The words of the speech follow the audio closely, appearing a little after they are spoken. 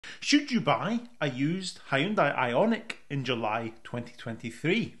Should you buy a used Hyundai Ioniq in July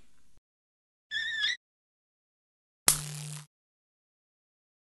 2023?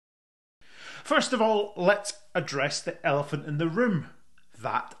 First of all, let's address the elephant in the room,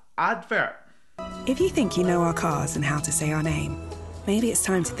 that advert. If you think you know our cars and how to say our name, maybe it's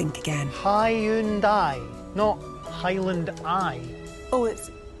time to think again. Hyundai, not Highland Eye. Oh, it's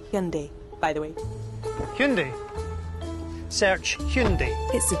Hyundai, by the way. Hyundai. Search Hyundai.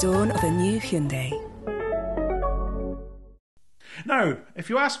 It's the dawn of a new Hyundai. Now, if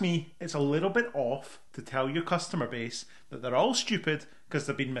you ask me, it's a little bit off to tell your customer base that they're all stupid because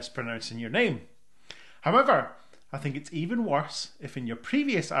they've been mispronouncing your name. However, I think it's even worse if in your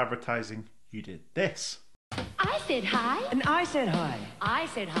previous advertising you did this. I said hi. And I said hi. I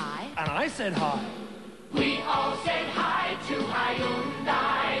said hi. And I said hi. We all said hi to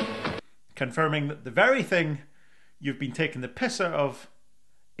Hyundai. Confirming that the very thing you've been taking the piss out of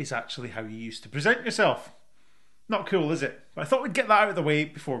is actually how you used to present yourself. Not cool, is it? But I thought we'd get that out of the way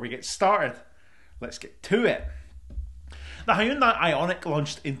before we get started. Let's get to it. The Hyundai Ioniq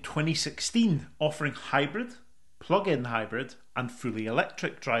launched in 2016, offering hybrid, plug-in hybrid, and fully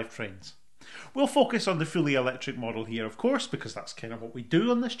electric drivetrains. We'll focus on the fully electric model here, of course, because that's kind of what we do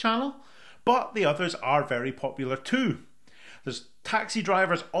on this channel, but the others are very popular too. There's taxi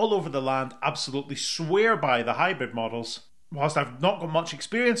drivers all over the land absolutely swear by the hybrid models. Whilst I've not got much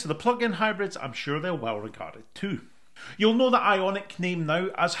experience of the plug-in hybrids, I'm sure they're well regarded too. You'll know the Ioniq name now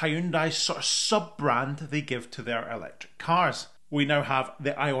as Hyundai's sort of sub-brand they give to their electric cars. We now have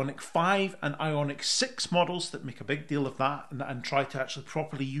the Ioniq 5 and Ioniq 6 models that make a big deal of that and try to actually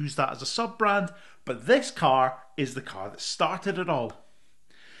properly use that as a sub-brand, but this car is the car that started it all.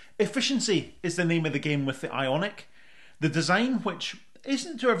 Efficiency is the name of the game with the Ioniq. The design, which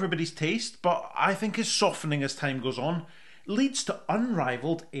isn't to everybody's taste, but I think is softening as time goes on, leads to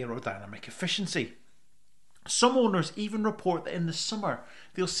unrivaled aerodynamic efficiency. Some owners even report that in the summer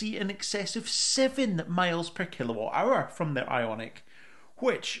they'll see in excess of 7 miles per kilowatt hour from their Ioniq,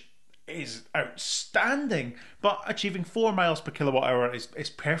 which is outstanding, but achieving 4 miles per kilowatt hour is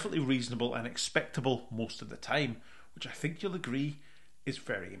perfectly reasonable and expectable most of the time, which I think you'll agree is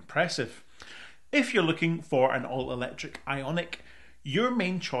very impressive. If you're looking for an all-electric Ioniq, your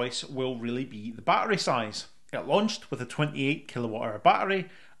main choice will really be the battery size. It launched with a 28 kilowatt hour battery,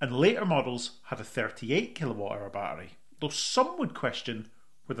 and later models had a 38 kilowatt hour battery, though some would question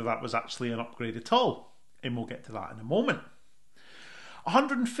whether that was actually an upgrade at all, and we'll get to that in a moment.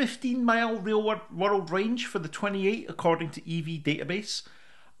 115 mile real world range for the 28 according to EV database,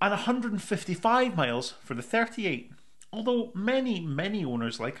 and 155 miles for the 38, although many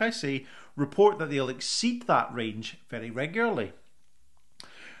owners, like I say, report that they'll exceed that range very regularly.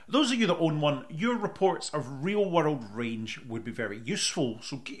 Those of you that own one, your reports of real-world range would be very useful,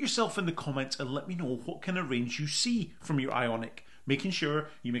 so get yourself in the comments and let me know what kind of range you see from your Ioniq, making sure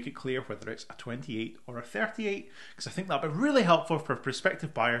you make it clear whether it's a 28 or a 38, because I think that'd be really helpful for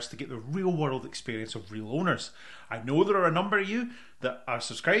prospective buyers to get the real-world experience of real owners. I know there are a number of you that are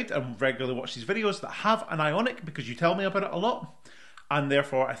subscribed and regularly watch these videos that have an Ioniq because you tell me about it a lot, and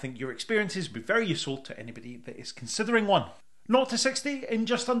therefore I think your experiences would be very useful to anybody that is considering one. 0 to 60 in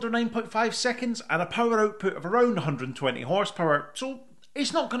just under 9.5 seconds and a power output of around 120 horsepower, so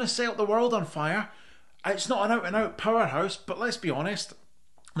it's not going to set the world on fire. It's not an out-and-out powerhouse, but let's be honest,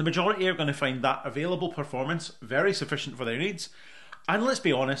 the majority are going to find that available performance very sufficient for their needs, and let's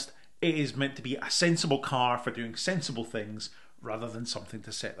be honest, it is meant to be a sensible car for doing sensible things rather than something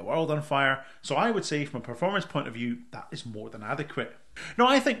to set the world on fire, so I would say from a performance point of view, that is more than adequate. Now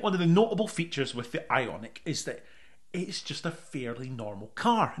I think one of the notable features with the Ioniq is that it's just a fairly normal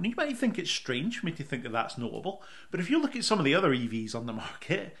car. And you might think it's strange for me to think that that's notable, but if you look at some of the other EVs on the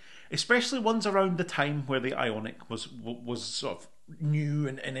market, especially ones around the time where the Ioniq was sort of new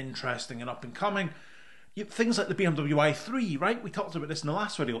and interesting and up and coming, things like the BMW i3, right? We talked about this in the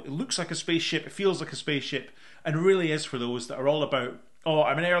last video. It looks like a spaceship, it feels like a spaceship, and really is for those that are all about, oh,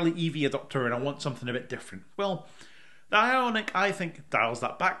 I'm an early EV adopter and I want something a bit different. Well, the Ioniq, I think, dials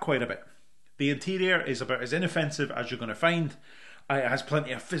that back quite a bit. The interior is about as inoffensive as you're going to find. It has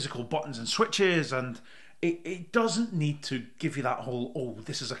plenty of physical buttons and switches, and it doesn't need to give you that whole, oh,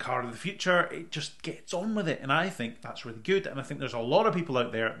 this is a car of the future. It just gets on with it, and I think that's really good, and I think there's a lot of people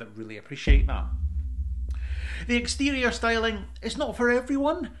out there that really appreciate that. The exterior styling is not for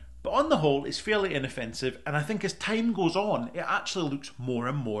everyone, but on the whole it's fairly inoffensive, and I think as time goes on it actually looks more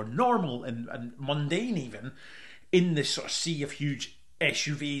and more normal and mundane even in this sort of sea of huge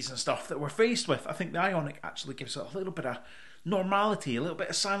SUVs and stuff that we're faced with. I think the Ioniq actually gives it a little bit of normality, a little bit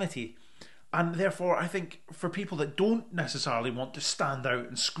of sanity, And therefore, I think for people that don't necessarily want to stand out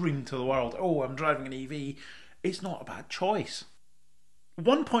and scream to the world, oh, I'm driving an EV, it's not a bad choice.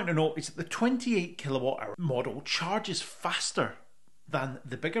 One point to note is that the 28 kilowatt hour model charges faster than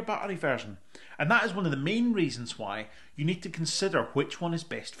the bigger battery version. And that is one of the main reasons why you need to consider which one is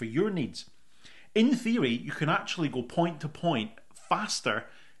best for your needs. In theory, you can actually go point to point faster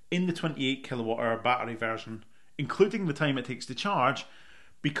in the 28 kilowatt hour battery version, including the time it takes to charge,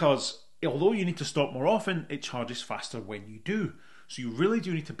 because although you need to stop more often, it charges faster when you do. So you really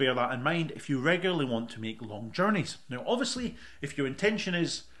do need to bear that in mind if you regularly want to make long journeys. Now, obviously, if your intention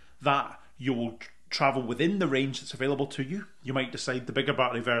is that you will travel within the range that's available to you, you might decide the bigger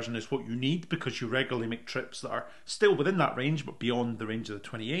battery version is what you need because you regularly make trips that are still within that range but beyond the range of the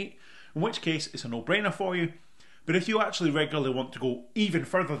 28, in which case it's a no-brainer for you. But if you actually regularly want to go even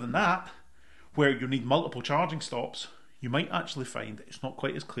further than that, where you need multiple charging stops, you might actually find that it's not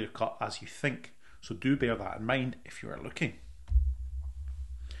quite as clear-cut as you think. So do bear that in mind if you are looking.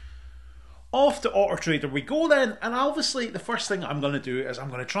 Off to Autotrader we go then, and obviously the first thing I'm going to do is I'm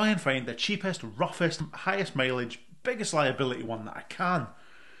going to try and find the cheapest, roughest, highest mileage, biggest liability one that I can.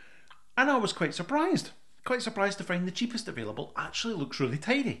 And I was quite surprised to find the cheapest available actually looks really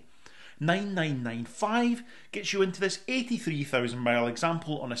tidy. 9995 gets you into this 83,000 mile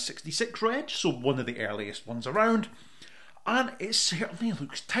example on a 66 reg, so one of the earliest ones around, and it certainly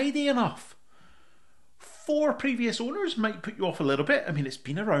looks tidy enough. 4 previous owners might put you off a little bit. I mean, it's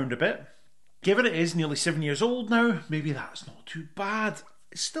been around a bit. Given it is nearly 7 years old now, maybe that's not too bad.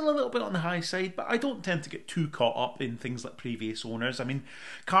 It's still a little bit on the high side, but I don't tend to get too caught up in things like previous owners. I mean,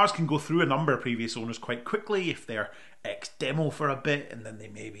 cars can go through a number of previous owners quite quickly if they're ex-demo for a bit, and then they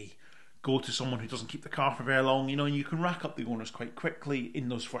maybe go to someone who doesn't keep the car for very long, and you can rack up the owners quite quickly in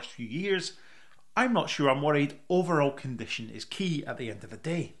those first few years. I'm not sure I'm worried. Overall condition is key at the end of the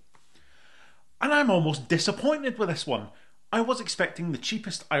day. And I'm almost disappointed with this one. I was expecting the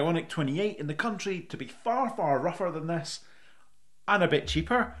cheapest Ioniq 28 in the country to be far, far rougher than this, and a bit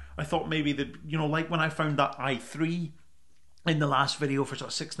cheaper. I thought maybe that, like when I found that i3 in the last video for sort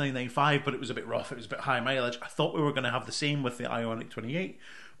of 6,995, but it was a bit rough, it was a bit high mileage. I thought we were going to have the same with the Ioniq 28.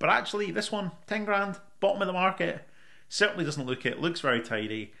 But actually, this one, 10 grand, bottom of the market, certainly doesn't look it. Looks very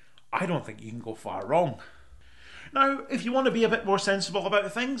tidy. I don't think you can go far wrong. Now, if you want to be a bit more sensible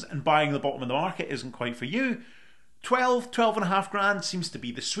about things and buying the bottom of the market isn't quite for you, 12 and a half grand seems to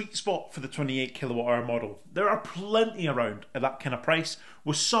be the sweet spot for the 28 kilowatt hour model. There are plenty around at that kind of price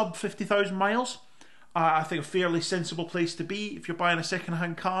with sub 50,000 miles. I think a fairly sensible place to be if you're buying a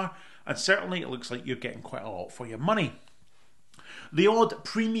second-hand car, and certainly it looks like you're getting quite a lot for your money. The odd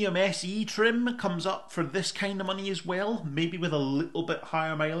premium SE trim comes up for this kind of money as well, maybe with a little bit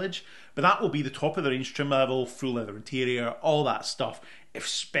higher mileage, but that will be the top of the range trim level, full leather interior, all that stuff, if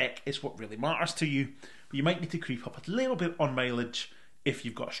spec is what really matters to you. But you might need to creep up a little bit on mileage if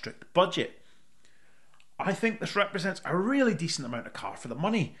you've got a strict budget. I think this represents a really decent amount of car for the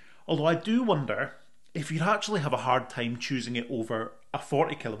money, although I do wonder if you'd actually have a hard time choosing it over a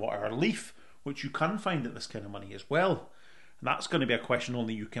 40 kilowatt hour Leaf, which you can find at this kind of money as well. And that's going to be a question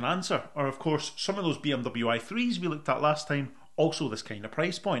only you can answer. Or of course, some of those BMW i3s we looked at last time, also this kind of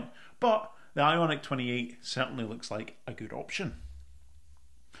price point. But the Ioniq 28 certainly looks like a good option.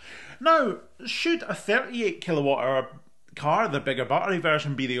 Now, should a 38 kilowatt hour car, the bigger battery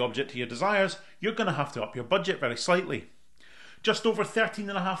version, be the object of your desires, you're going to have to up your budget very slightly. Just over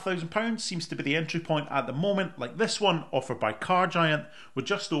 £13,500 seems to be the entry point at the moment, like this one offered by Car Giant with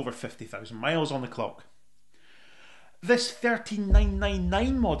just over 50,000 miles on the clock. This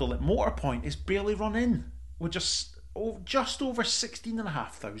 13999 model at Motorpoint is barely run in with just over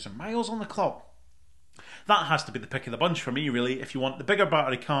 16,500 miles on the clock. That has to be the pick of the bunch for me, really. If you want the bigger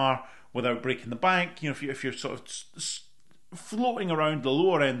battery car without breaking the bank, if you're sort of floating around the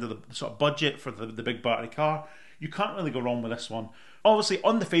lower end of the sort of budget for the big battery car, you can't really go wrong with this one. Obviously,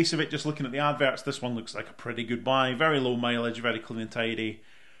 on the face of it, just looking at the adverts, this one looks like a pretty good buy. Very low mileage, very clean and tidy.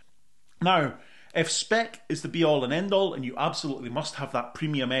 Now, if spec is the be-all and end-all, and you absolutely must have that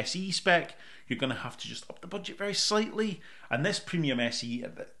premium SE spec, you're going to have to just up the budget very slightly. And this premium SE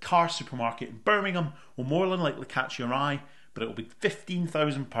at the car supermarket in Birmingham will more than likely catch your eye, but it will be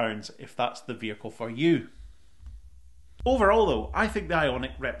 £15,000 if that's the vehicle for you. Overall though, I think the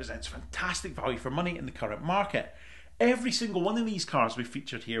Ioniq represents fantastic value for money in the current market. Every single one of these cars we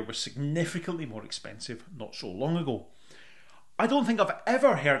featured here was significantly more expensive not so long ago. I don't think I've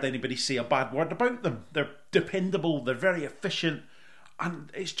ever heard anybody say a bad word about them. They're dependable, they're very efficient,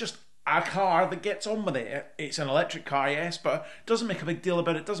 and it's just a car that gets on with it. It's an electric car, yes, but doesn't make a big deal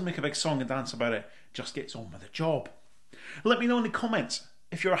about it, doesn't make a big song and dance about it, just gets on with the job. Let me know in the comments,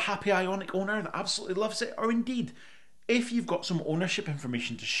 if you're a happy Ioniq owner that absolutely loves it, or indeed, if you've got some ownership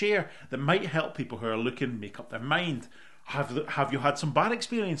information to share that might help people who are looking make up their mind. Have you had some bad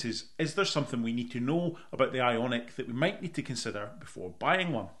experiences? Is there something we need to know about the Ioniq that we might need to consider before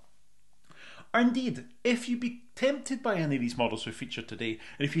buying one? Or indeed, if you'd be tempted by any of these models we featured today,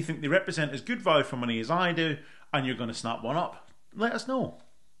 and if you think they represent as good value for money as I do, and you're going to snap one up, let us know.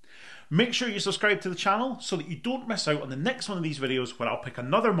 Make sure you subscribe to the channel so that you don't miss out on the next one of these videos where I'll pick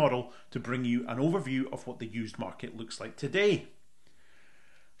another model to bring you an overview of what the used market looks like today.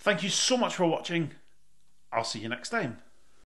 Thank you so much for watching. I'll see you next time.